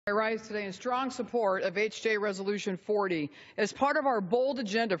I rise today in strong support of HJ Resolution 40. As part of our bold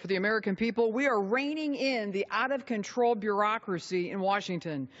agenda for the American people, we are reining in the out-of-control bureaucracy in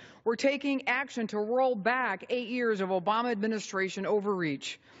Washington. We're taking action to roll back 8 years of Obama administration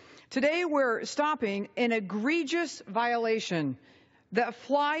overreach. Today, we're stopping an egregious violation that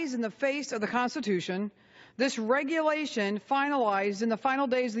flies in the face of the Constitution. This regulation, finalized in the final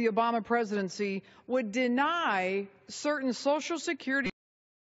days of the Obama presidency, would deny certain Social Security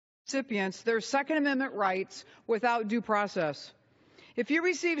recipients their Second Amendment rights without due process. If you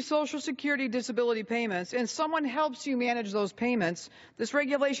receive Social Security disability payments and someone helps you manage those payments, this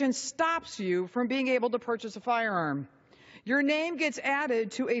regulation stops you from being able to purchase a firearm. Your name gets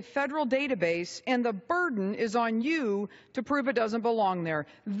added to a federal database, and the burden is on you to prove it doesn't belong there.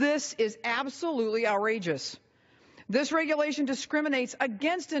 This is absolutely outrageous. This regulation discriminates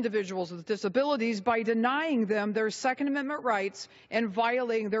against individuals with disabilities by denying them their Second Amendment rights and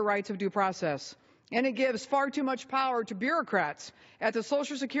violating their rights of due process. And it gives far too much power to bureaucrats at the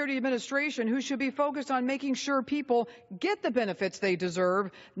Social Security Administration, who should be focused on making sure people get the benefits they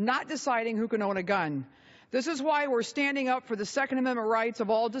deserve, not deciding who can own a gun. This is why we're standing up for the Second Amendment rights of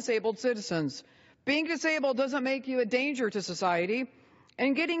all disabled citizens. Being disabled doesn't make you a danger to society.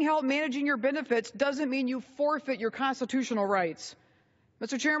 And getting help managing your benefits doesn't mean you forfeit your constitutional rights.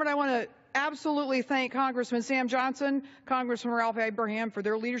 Mr. Chairman, I want to absolutely thank Congressman Sam Johnson, Congressman Ralph Abraham for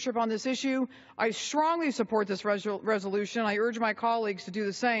their leadership on this issue. I strongly support this resolution. I urge my colleagues to do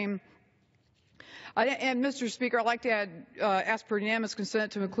the same. And, Mr. Speaker, I'd like to ask for unanimous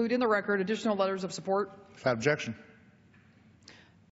consent to include in the record additional letters of support. Without objection.